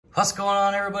What's going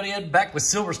on, everybody? Ed back with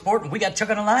SLVRsport, and we got Chuck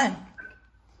on the line.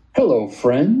 Hello,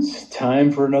 friends.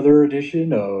 Time for another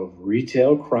edition of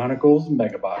Retail Chronicles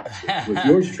Megabox with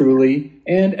yours truly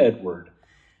and Edward.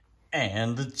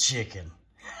 And the chicken.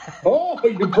 Oh,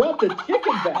 you brought the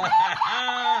chicken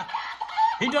back.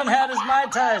 He done had his Mai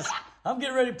Tais. I'm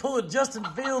getting ready to pull a Justin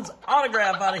Fields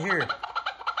autograph out of here.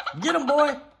 Get him,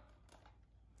 boy.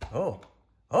 Oh,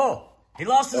 he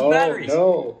lost his batteries.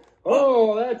 No.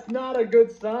 Oh, that's not a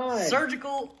good sign.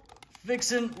 Surgical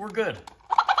fixing, we're good.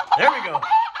 There we go.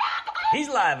 He's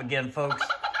live again, folks.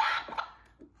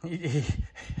 I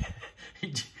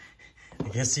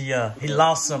guess he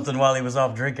lost something while he was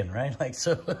off drinking, right? Like,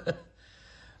 so,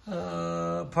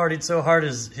 partied so hard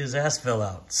his ass fell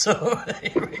out. So,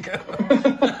 here we go.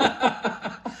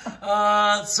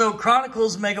 So,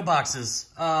 Chronicles Mega Boxes.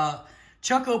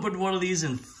 Chuck opened one of these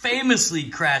and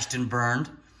famously crashed and burned.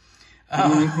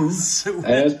 As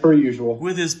per usual.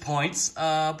 With his points.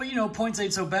 But, you know, points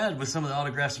ain't so bad with some of the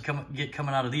autographs you get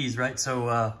coming out of these, right?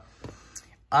 So,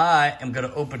 I am going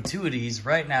to open two of these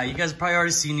right now. You guys have probably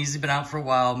already seen these. They've been out for a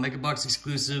while. Mega Box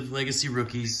exclusive Legacy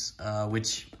Rookies,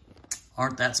 which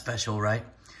aren't that special, right?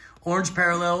 Orange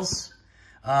Parallels.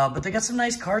 But they got some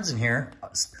nice cards in here.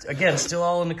 Again, still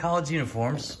all in the college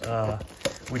uniforms,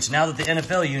 which now that the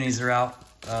NFL unis are out,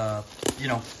 you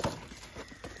know,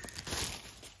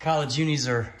 college unis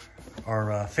are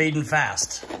fading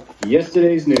fast.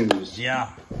 Yesterday's news.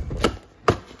 Yeah.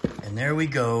 And there we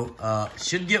go.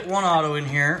 Should get one auto in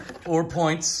here or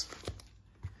points.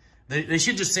 They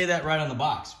should just say that right on the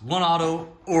box. One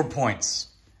auto or points.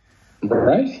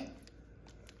 Right?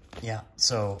 Yeah.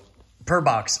 So per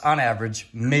box on average,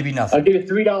 maybe nothing. I'll give you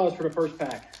 $3 for the first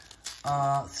pack.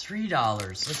 $3.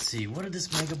 Let's see. What did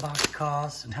this mega box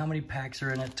cost and how many packs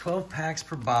are in it? 12 packs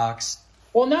per box.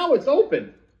 Well, now it's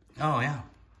open. Oh, yeah.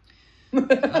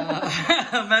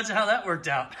 Imagine how that worked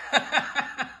out.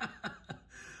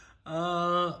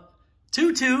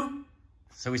 2-2.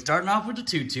 So we're starting off with the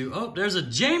 2-2. Oh, there's a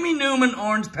Jamie Newman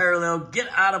orange parallel. Get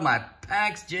out of my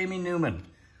packs, Jamie Newman.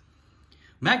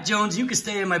 Mac Jones, you can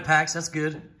stay in my packs. That's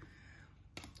good.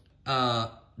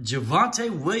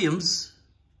 Javonte Williams.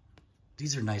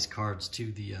 These are nice cards,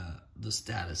 too. The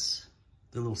status.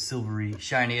 The little silvery,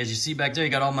 shiny. As you see back there,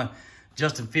 you got all my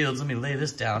Justin Fields. Let me lay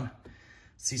this down.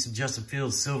 See some Justin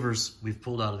Fields silvers we've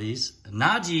pulled out of these.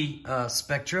 Najee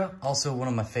Spectra, also one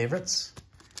of my favorites.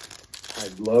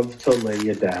 I'd love to lay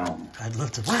you down. I'd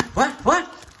love to. What?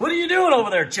 What are you doing over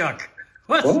there, Chuck?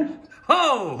 What?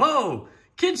 Ho!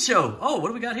 Kids show. Oh, what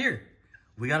do we got here?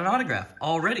 We got an autograph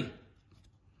already.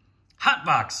 Hot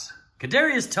box.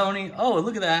 Kadarius Toney. Oh,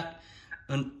 look at that.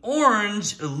 An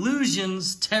orange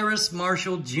Illusions Terrace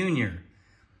Marshall Jr.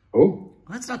 Oh. Well,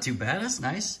 that's not too bad. That's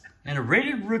nice. And a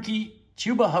rated rookie,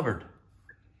 Chula Hubbard.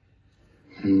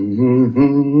 Jamie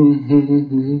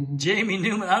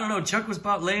Newman. I don't know. Chuck was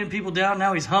about laying people down.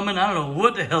 Now he's humming. I don't know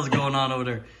what the hell's going on over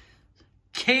there.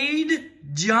 Cade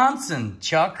Johnson,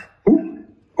 Chuck.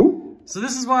 So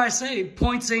this is why I say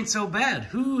points ain't so bad.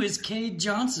 Who is Cade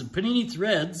Johnson? Panini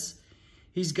Threads.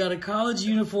 He's got a college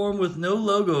uniform with no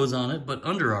logos on it, but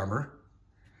Under Armour.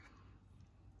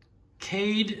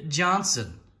 Cade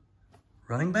Johnson.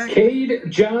 Running back? Cade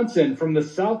Johnson from the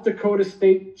South Dakota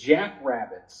State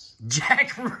Jackrabbits.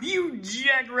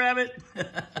 Jackrabbit.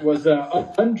 Was an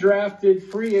undrafted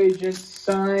free agent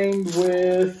signed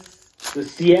with the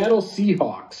Seattle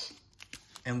Seahawks.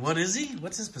 And what is he?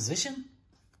 What's his position?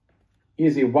 He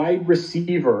is a wide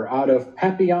receiver out of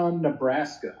Papillon,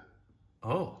 Nebraska.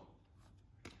 Oh.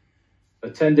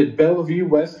 Attended Bellevue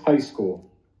West High School.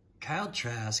 Kyle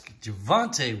Trask,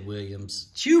 Javonte Williams,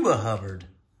 Chula Hubbard.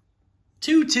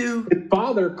 2-2. His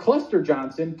father, Cluster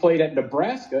Johnson, played at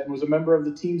Nebraska and was a member of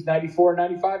the team's 94 and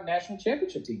 95 national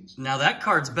championship teams. Now that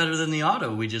card's better than the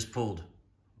auto we just pulled.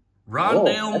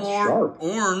 Rondale Moore, sharp.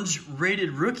 orange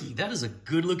rated rookie. That is a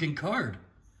good-looking card.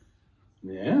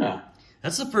 Yeah.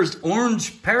 That's the first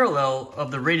orange parallel of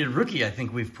the rated rookie I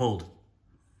think we've pulled.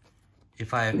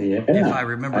 If I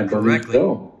remember correctly.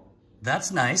 So.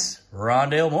 That's nice.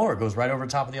 Rondale Moore goes right over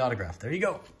top of the autograph. There you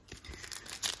go.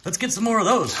 Let's get some more of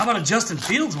those. How about a Justin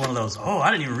Fields one of those? Oh,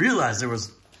 I didn't even realize there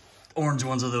was orange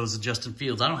ones of those of Justin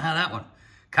Fields. I don't have that one.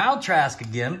 Kyle Trask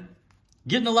again.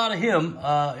 Getting a lot of him.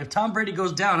 If Tom Brady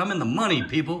goes down, I'm in the money,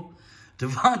 people.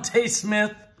 Devontae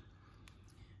Smith.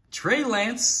 Trey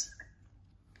Lance.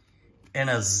 And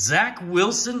a Zach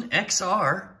Wilson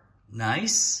XR.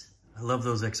 Nice. I love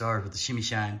those XRs with the shimmy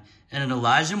shine. And an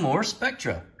Elijah Moore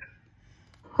Spectra.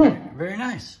 Very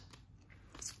nice.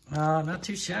 Not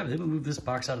too shabby. Let me move this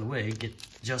box out of the way. Get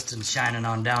Justin shining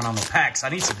on down on the packs. I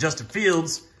need some Justin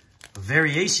Fields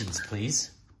variations,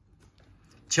 please.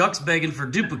 Chuck's begging for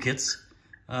duplicates.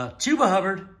 Chuba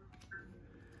Hubbard.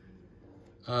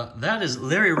 That is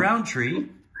Larry Roundtree.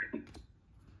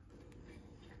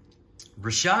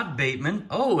 Rashad Bateman.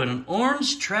 Oh, and an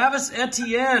orange Travis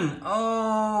Etienne.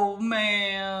 Oh,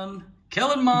 man.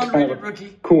 Kellen Mond, rated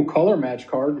rookie. Cool color match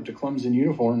card with the Clemson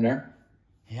uniform there.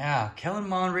 Yeah, Kellen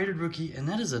Mond, rated rookie. And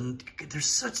that is there's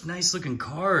such nice looking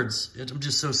cards. I'm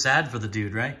just so sad for the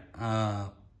dude, right?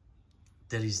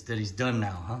 That he's done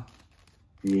now, huh?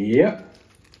 Yep.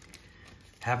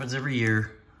 Happens every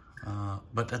year.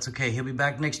 But that's okay. He'll be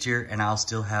back next year, and I'll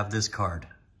still have this card.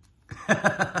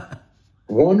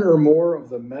 One or more of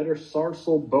the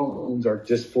metatarsal bones are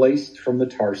displaced from the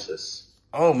tarsus.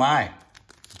 Oh, my.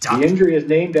 The injury is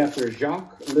named after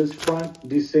Jacques Lisfranc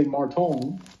de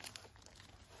Saint-Martin,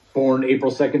 born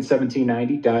April 2nd,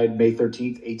 1790, died May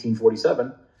 13th,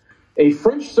 1847, a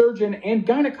French surgeon and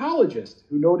gynecologist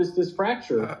who noticed this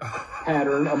fracture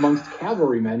pattern amongst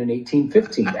cavalrymen in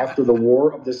 1815 after the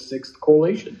War of the Sixth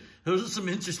Coalition. Those are some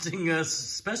interesting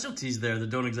specialties there that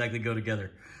don't exactly go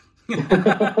together.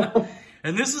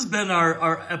 And this has been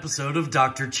our episode of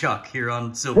Dr. Chuck here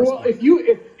on SLVRsport. Well, if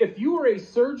you were a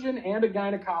surgeon and a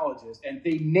gynecologist and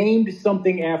they named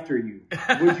something after you,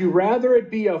 would you rather it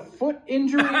be a foot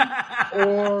injury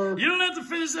or... You don't have to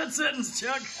finish that sentence,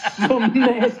 Chuck. Some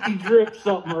nasty drip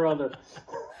something or other.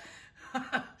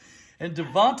 And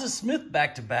Devonta Smith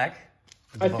back-to-back.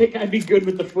 I think I'd be good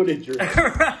with the foot injury.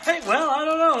 Right? Well, I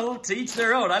don't know. To each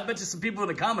their own. I bet you some people in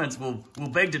the comments will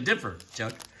beg to differ,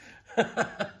 Chuck.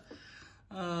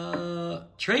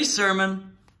 Trey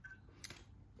Sermon,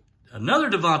 another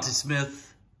Devonta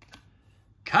Smith,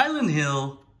 Kylan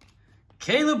Hill,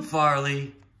 Caleb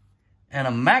Farley, and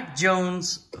a Mac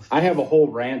Jones. I have a whole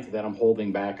rant that I'm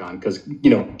holding back on because,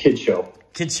 kid show.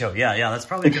 Kid show, yeah. That's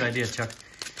probably a good idea, Chuck.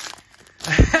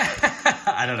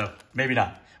 I don't know. Maybe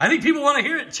not. I think people want to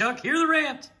hear it, Chuck. Hear the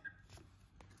rant.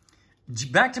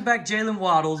 Back-to-back Jalen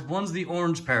Waddles. One's the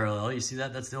orange parallel. You see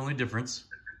that? That's the only difference.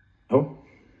 Oh.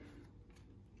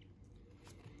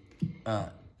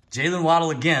 Jalen Waddle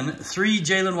again. 3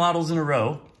 Jalen Waddles in a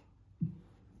row.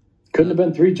 Couldn't have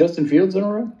been 3 Justin Fields in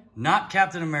a row? Not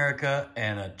Captain America.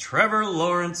 And a Trevor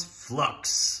Lawrence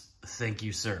Flux. Thank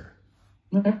you, sir.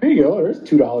 There you go. There's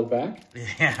 $2 back.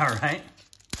 Yeah, all right.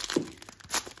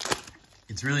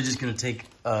 It's really just going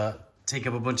to take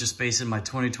up a bunch of space in my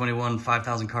 2021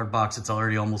 5,000 card box. It's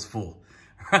already almost full.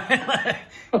 Right?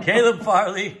 Caleb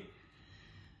Farley,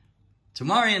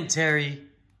 Tamarian Terry,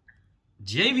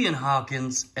 Javian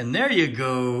Hawkins, and there you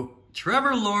go,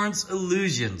 Trevor Lawrence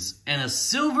Illusions, and a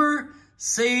silver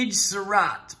Sage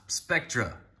Surratt Spectra.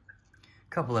 A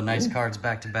couple of nice cards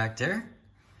back-to-back there.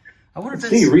 I wonder if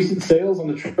that's... recent sales on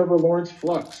the Trevor Lawrence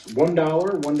Flux. $1,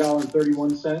 $1.31,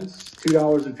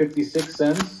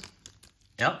 $2.56.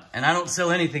 Yep, and I don't sell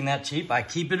anything that cheap. I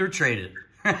keep it or trade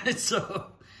it. So,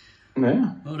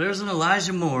 yeah. Well, there's an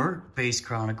Elijah Moore base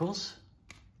Chronicles.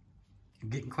 I'm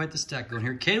getting quite the stack going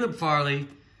here. Caleb Farley,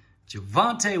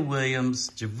 Javonte Williams,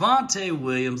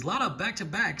 a lot of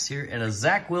back-to-backs here, and a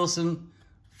Zach Wilson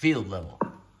field level.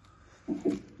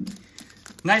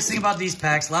 Nice thing about these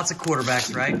packs, lots of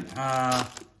quarterbacks, right?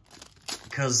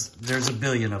 Because there's a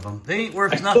billion of them. They ain't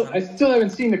worth nothing. I still haven't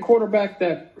seen the quarterback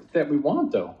that we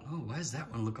want, though. Oh, why does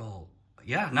that one look all...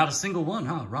 Yeah, not a single one,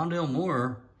 huh? Rondale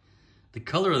Moore. The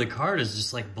color of the card is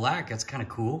just like black. That's kind of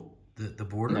cool. The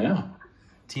border. Yeah.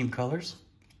 Team colors.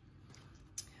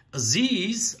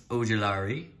 Azeez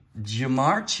Ojulari,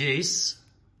 Jamar Chase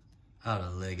out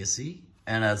of Legacy,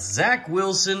 and a Zach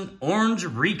Wilson Orange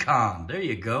Recon. There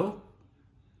you go.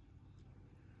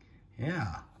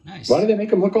 Yeah, nice. Why do they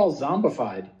make him look all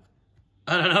zombified?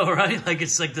 I don't know, right? Like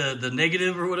it's like the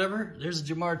negative or whatever. There's a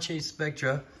Jamar Chase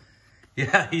Spectra.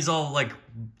 Yeah, he's all like,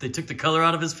 they took the color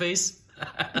out of his face.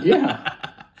 Yeah.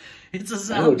 It's a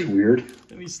zombie. That looks weird.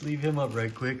 Let me sleeve him up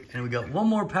right quick. And we got one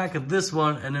more pack of this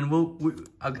one, and then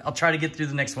I'll try to get through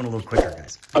the next one a little quicker,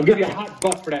 guys. I'll give you a hot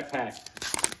buck for that pack.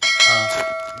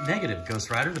 Negative, Ghost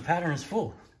Rider. The pattern is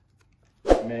full.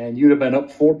 Man, you'd have been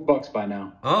up $4 by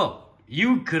now. Oh,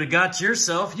 you could have got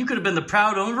yourself. You could have been the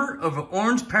proud owner of an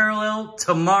orange parallel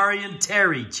Tamarian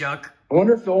Terry, Chuck. I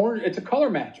wonder if the orange, it's a color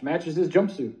match. Matches his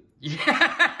jumpsuit.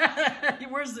 Yeah.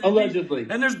 Where's the, allegedly.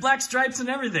 And there's black stripes and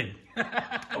everything.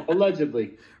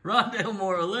 Allegedly. Rondale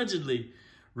Moore, allegedly.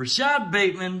 Rashad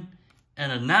Bateman,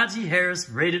 and a Najee Harris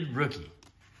rated rookie.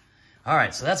 All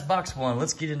right, so that's box one.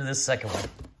 Let's get into this second one.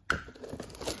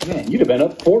 Man, you'd have been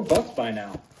up $4 by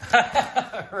now.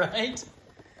 Right?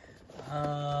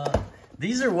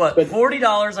 These are what,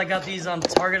 $40? I got these on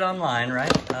Target Online,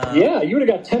 right? Yeah, you would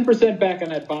have got 10% back on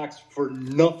that box for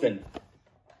nothing.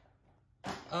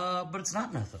 But it's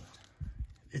not nothing.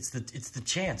 It's the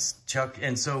chance, Chuck.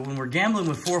 And so when we're gambling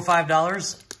with $4 or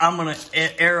 $5, I'm going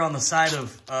to err on the side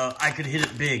of I could hit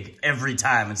it big every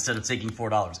time instead of taking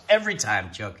 $4. Every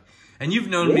time, Chuck. And you've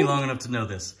known me long enough to know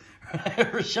this.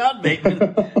 Rashad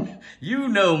Bateman, you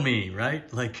know me,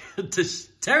 right? Like,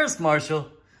 Terrace Marshall,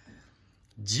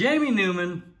 Jamie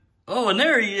Newman. Oh, and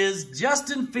there he is,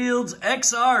 Justin Fields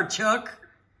XR, Chuck.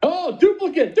 Oh,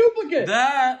 duplicate.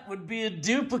 That would be a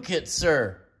duplicate,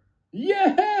 sir. Yeah,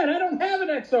 and I don't have an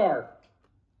XR.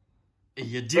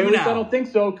 You do now. I don't think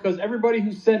so, because everybody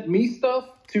who sent me stuff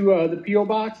to the P.O.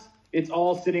 box, it's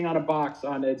all sitting on a box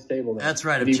on Ed's table there. That's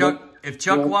right. If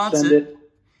Chuck wants it,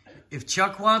 if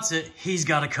Chuck wants it, he's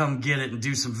got to come get it and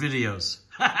do some videos.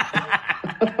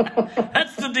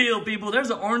 That's the deal, people. There's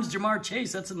an orange Jamar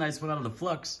Chase. That's a nice one out of the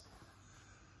flux.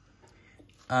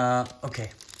 Okay.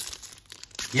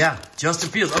 Yeah, Justin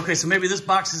Fields. Okay, so maybe this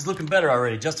box is looking better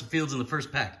already. Justin Fields in the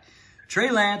first pack. Trey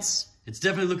Lance, it's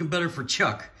definitely looking better for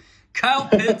Chuck. Kyle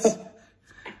Pitts,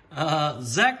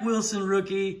 Zach Wilson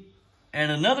rookie,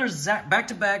 and another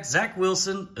back-to-back Zach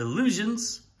Wilson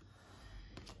Illusions,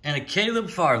 and a Caleb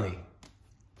Farley.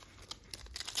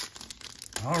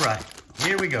 All right,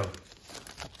 here we go.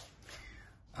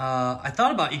 I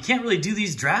thought about, you can't really do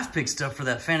these draft pick stuff for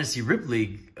that Fantasy Rip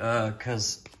League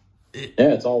because...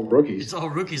 it's all rookies. It's all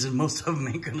rookies, and most of them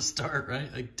ain't going to start,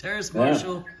 right? Like Terrace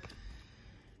Marshall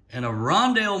and a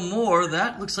Rondale Moore.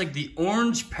 That looks like the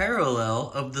orange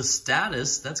parallel of the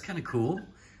status. That's kind of cool.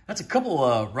 That's a couple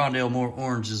Rondale Moore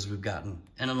oranges we've gotten.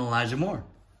 And an Elijah Moore.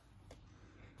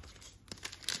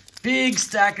 Big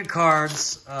stack of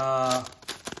cards.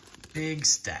 Big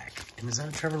stack. And is that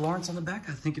a Trevor Lawrence on the back?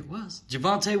 I think it was.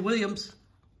 Javonte Williams.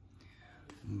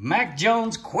 Mac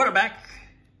Jones, quarterback.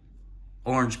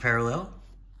 Orange parallel.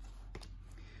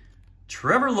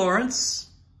 Trevor Lawrence.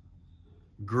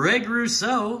 Greg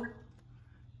Rousseau.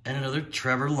 And another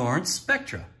Trevor Lawrence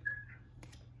Spectra.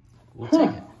 We'll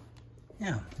take it.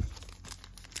 Yeah.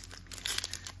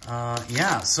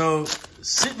 Yeah, so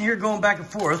sitting here going back and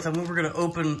forth. I mean, we're going to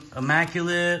open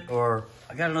Immaculate, or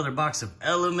I got another box of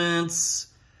Elements,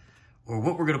 or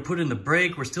what we're going to put in the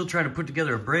break. We're still trying to put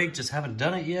together a break, just haven't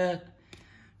done it yet.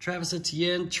 Travis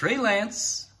Etienne, Trey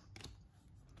Lance,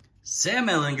 Sam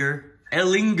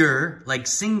Ellinger, like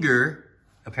Singer,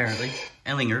 apparently,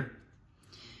 Ellinger,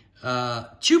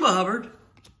 Chuba Hubbard,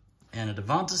 and a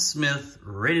Devonta Smith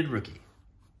rated rookie.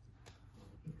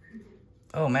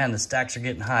 Oh man, the stacks are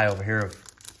getting high over here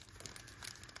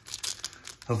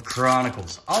of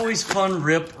Chronicles. Always fun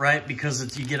rip, right?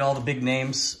 Because you get all the big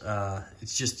names.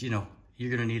 It's just, you know, you're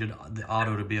going to need the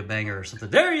auto to be a banger or something.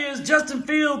 There he is, Justin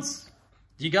Fields.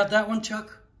 You got that one,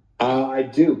 Chuck? I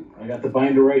do. I got the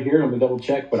binder right here. Let me double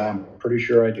check, but I'm pretty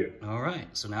sure I do. All right,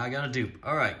 so now I got a dupe.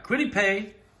 All right, Kwity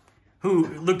Paye, who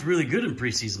looked really good in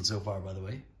preseason so far, by the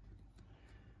way.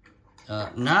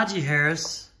 Najee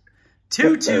Harris,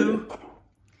 Tutu.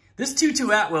 This Tutu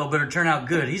Atwell better turn out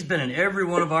good. He's been in every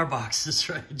one of our boxes,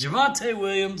 right? Javonte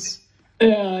Williams.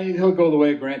 Yeah, he'll go the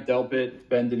way of Grant Delpit,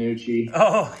 Ben DiNucci.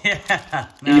 Oh, yeah.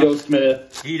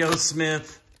 Ito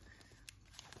Smith.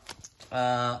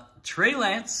 Trey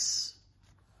Lance.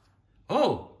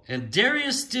 Oh, and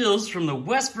Darius Stills from the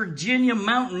West Virginia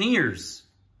Mountaineers.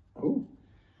 Oh.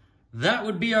 That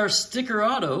would be our sticker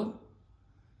auto.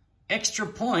 Extra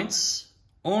points.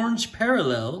 Orange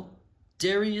parallel.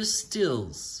 Darius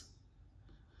Stills.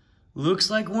 Looks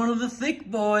like one of the thick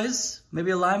boys.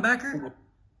 Maybe a linebacker?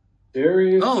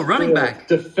 Darius running back.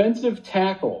 Defensive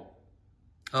tackle.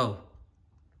 Oh.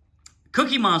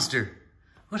 Cookie Monster.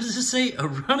 What does it say? A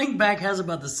running back has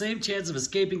about the same chance of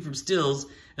escaping from Stills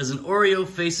as an Oreo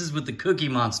faces with the Cookie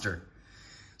Monster.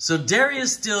 So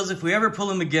Darius Stills, if we ever pull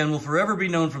him again, will forever be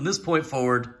known from this point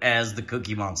forward as the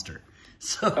Cookie Monster.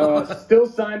 So still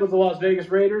signed with the Las Vegas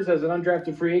Raiders as an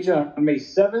undrafted free agent on May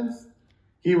 7th.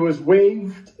 He was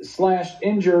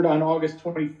waived/injured on August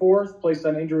 24th, placed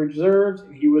on injury reserve.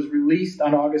 He was released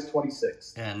on August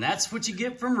 26th. And that's what you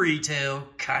get from retail,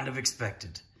 kind of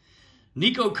expected.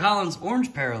 Nico Collins,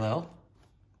 orange parallel.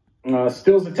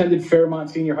 Stills attended Fairmont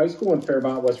Senior High School in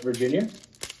Fairmont, West Virginia.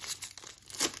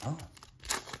 Oh.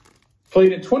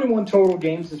 Played in 21 total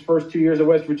games his first 2 years at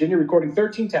West Virginia, recording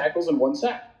 13 tackles and 1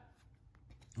 sack.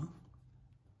 Oh.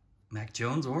 Mac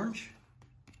Jones, orange.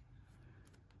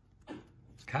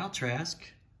 Kyle Trask.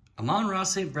 Amon-Ra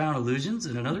St. Brown Illusions,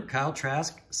 and another Kyle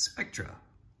Trask Spectra.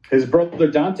 His brother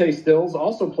Dante Stills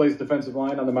also plays defensive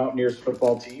line on the Mountaineers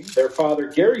football team. Their father,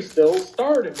 Gary Stills,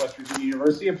 starred at West Virginia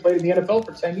University and played in the NFL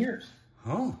for 10 years.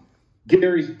 Oh.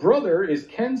 Gary's brother is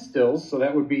Ken Stills, so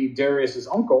that would be Darius's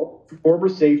uncle, former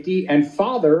safety, and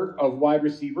father of wide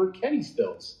receiver Kenny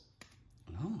Stills.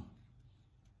 Oh.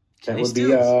 That would be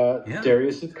Yeah.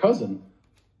 Darius's cousin.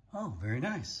 Oh, very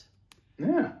nice.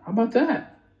 Yeah, how about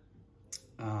that?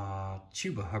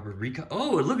 Chuba Hubbard Rico.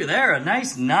 Oh, look at there. A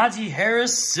nice Najee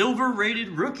Harris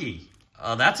silver-rated rookie.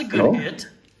 That's a good hit.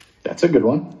 That's a good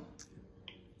one.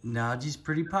 Najee's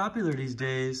pretty popular these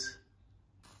days.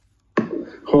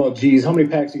 Oh, geez. How many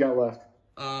packs you got left?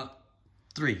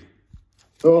 3.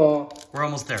 Oh. We're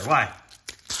almost there. Why?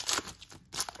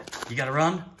 You got to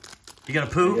run? You got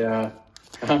to poo? Yeah.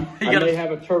 I may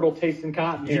have a turtle tasting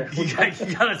cotton here. You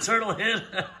got a turtle hit?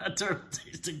 A turtle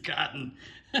tasting cotton.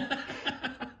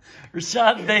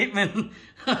 Rashad Bateman,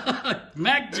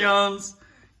 Mac Jones,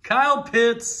 Kyle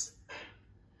Pitts,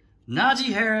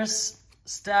 Najee Harris,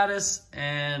 status,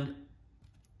 and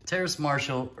Terrace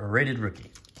Marshall, a rated rookie.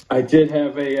 I did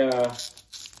have an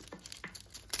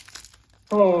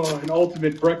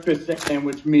ultimate breakfast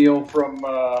sandwich meal from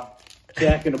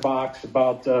Jack in the Box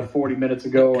about 40 minutes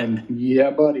ago, and yeah,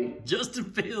 buddy. Justin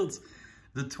Fields,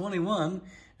 the 21,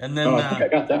 and then I think I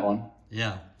got that one.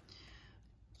 Yeah.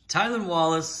 Tylan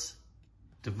Wallace,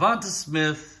 Devonta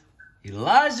Smith,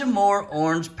 Elijah Moore,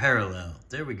 orange parallel.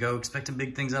 There we go. Expecting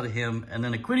big things out of him. And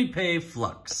then a Quiddy Pay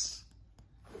Flux.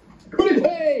 Quiddy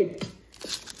Pay!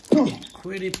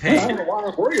 Quiddy Pay. I don't know why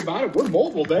I'm worried about it. We're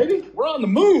mobile, baby. We're on the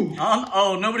move.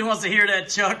 Oh, nobody wants to hear that,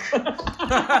 Chuck.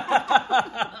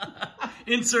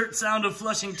 Insert sound of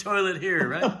flushing toilet here,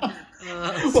 right?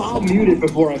 Well, I'll mute it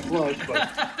before I flush,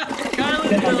 but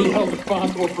then I'll be held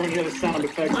responsible for any other sound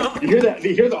effects. You hear that? Do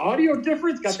you hear the audio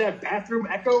difference? Got that bathroom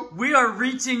echo? We are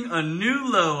reaching a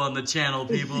new low on the channel,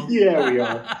 people. Yeah, we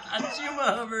are.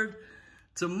 Chuba Hubbard,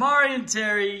 Tamari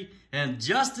Terry, and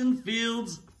Justin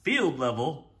Fields, field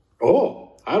level.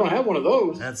 Oh, I don't have one of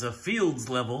those. That's a Fields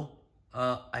level.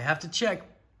 I have to check.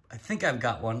 I think I've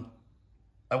got one.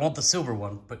 I want the silver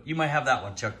one, but you might have that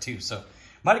one, Chuck, too. So,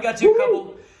 might have got 2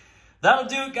 couple. That'll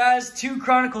do it, guys. 2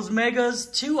 Chronicles Megas,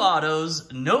 2 autos,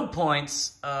 no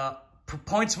points.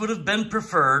 Points would have been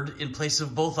preferred in place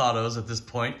of both autos at this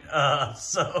point.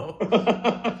 That'll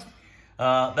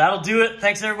do it.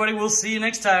 Thanks, everybody. We'll see you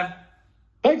next time.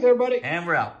 Thanks, everybody. And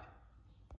we're out.